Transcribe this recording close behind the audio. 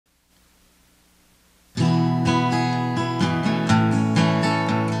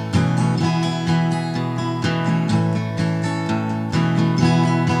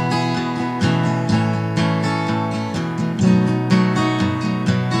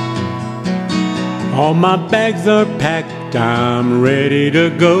All my bags are packed, I'm ready to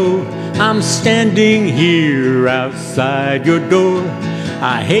go. I'm standing here outside your door.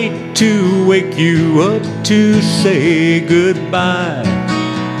 I hate to wake you up to say goodbye,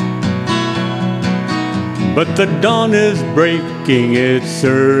 but the dawn is breaking, it's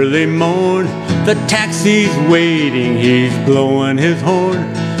early morn. The taxi's waiting, he's blowing his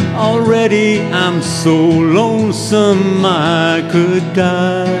horn. Already I'm so lonesome I could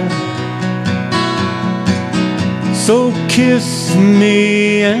die. So kiss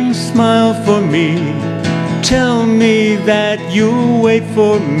me and smile for me. Tell me that you'll wait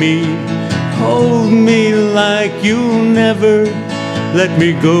for me. Hold me like you'll never let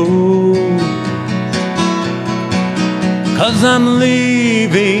me go. 'Cause I'm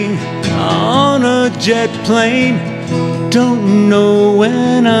leaving on a jet plane. Don't know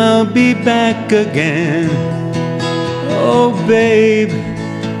when I'll be back again. Oh babe,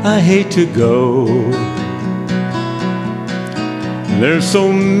 I hate to go. There's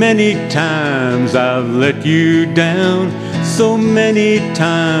so many times I've let you down, so many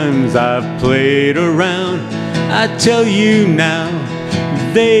times I've played around. I tell you now,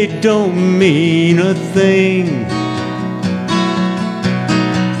 they don't mean a thing.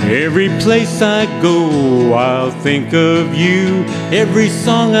 Every place I go, I'll think of you. Every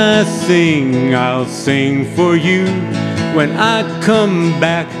song I sing, I'll sing for you. When I come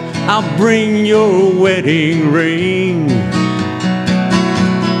back, I'll bring your wedding ring.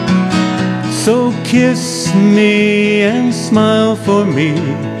 So kiss me and smile for me.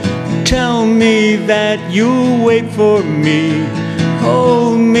 Tell me that you'll wait for me.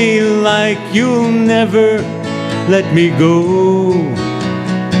 Hold me like you'll never let me go.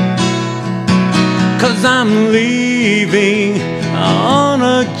 'Cause I'm leaving on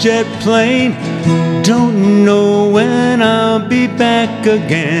a jet plane. Don't know when I'll be back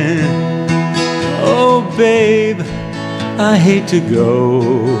again. Oh babe, I hate to go.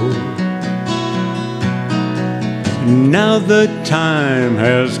 Now the time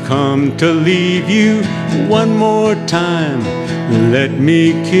has come to leave you. One more time, let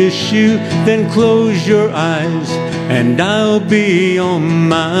me kiss you. Then close your eyes and I'll be on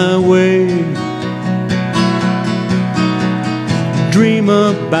my way. Dream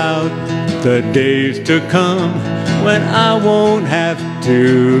about the days to come when I won't have to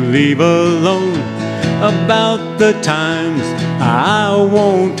leave alone. About the times I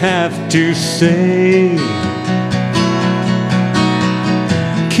won't have to say.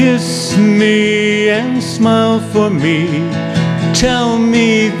 Kiss me and smile for me. Tell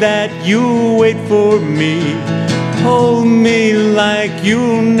me that you'll wait for me. Hold me like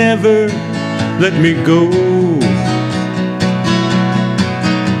you'll never let me go.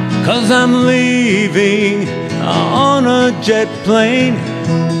 'Cause I'm leaving on a jet plane.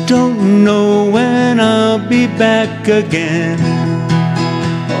 Don't know when I'll be back again.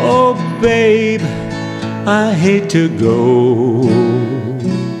 Oh babe, I hate to go.